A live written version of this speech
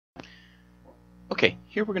Okay,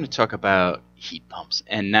 here we're going to talk about heat pumps.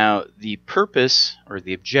 And now the purpose or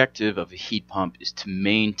the objective of a heat pump is to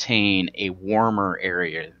maintain a warmer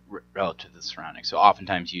area relative to the surroundings. So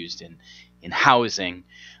oftentimes used in housing.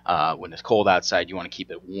 When it's cold outside, you want to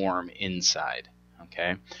keep it warm inside.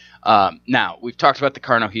 Okay. Now, we've talked about the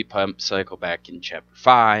Carnot heat pump cycle back in Chapter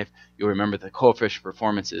 5. You'll remember the coefficient of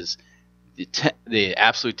performance is the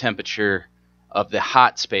absolute temperature of the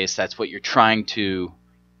hot space. That's what you're trying to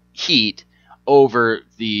heat over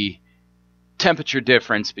the temperature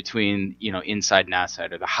difference between inside and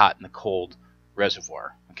outside, or the hot and the cold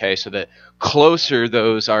reservoir. Okay, so the closer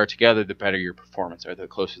those are together, the better your performance, or the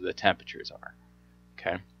closer the temperatures are.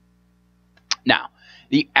 Okay. Now,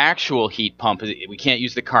 the actual heat pump, we can't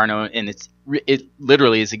use the Carnot, and it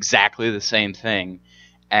literally is exactly the same thing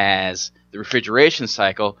as the refrigeration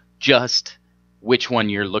cycle, just which one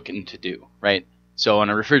you're looking to do, right? So on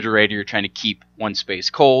a refrigerator, you're trying to keep one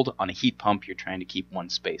space cold. On a heat pump, you're trying to keep one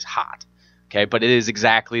space hot. Okay, but it is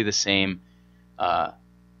exactly the same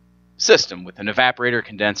system with an evaporator,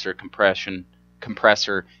 condenser,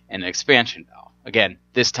 compressor, and an expansion valve. Again,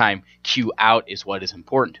 this time Q out is what is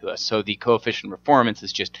important to us. So the coefficient of performance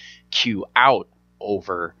is just Q out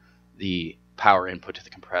over the power input to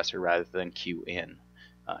the compressor rather than Q in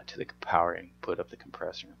to the power input of the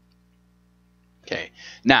compressor. Okay,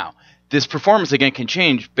 now this performance again can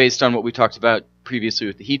change based on what we talked about previously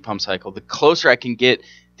with the heat pump cycle. The closer I can get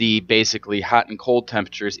the basically hot and cold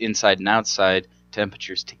temperatures, inside and outside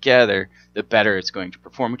temperatures together, the better it's going to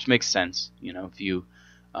perform, which makes sense.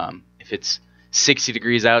 If it's 60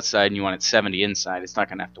 degrees outside and you want it 70 inside, it's not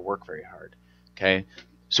going to have to work very hard. Okay,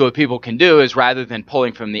 so what people can do is, rather than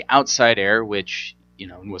pulling from the outside air, which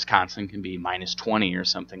in Wisconsin can be minus 20 or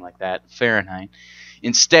something like that Fahrenheit,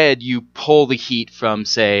 instead you pull the heat from,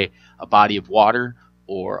 say, a body of water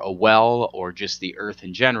or a well or just the earth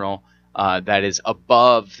in general that is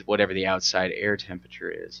above whatever the outside air temperature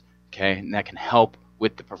is. Okay, and that can help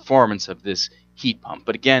with the performance of this heat pump.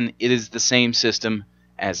 But again, it is the same system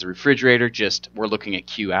as the refrigerator, just we're looking at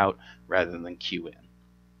Q out rather than Q in.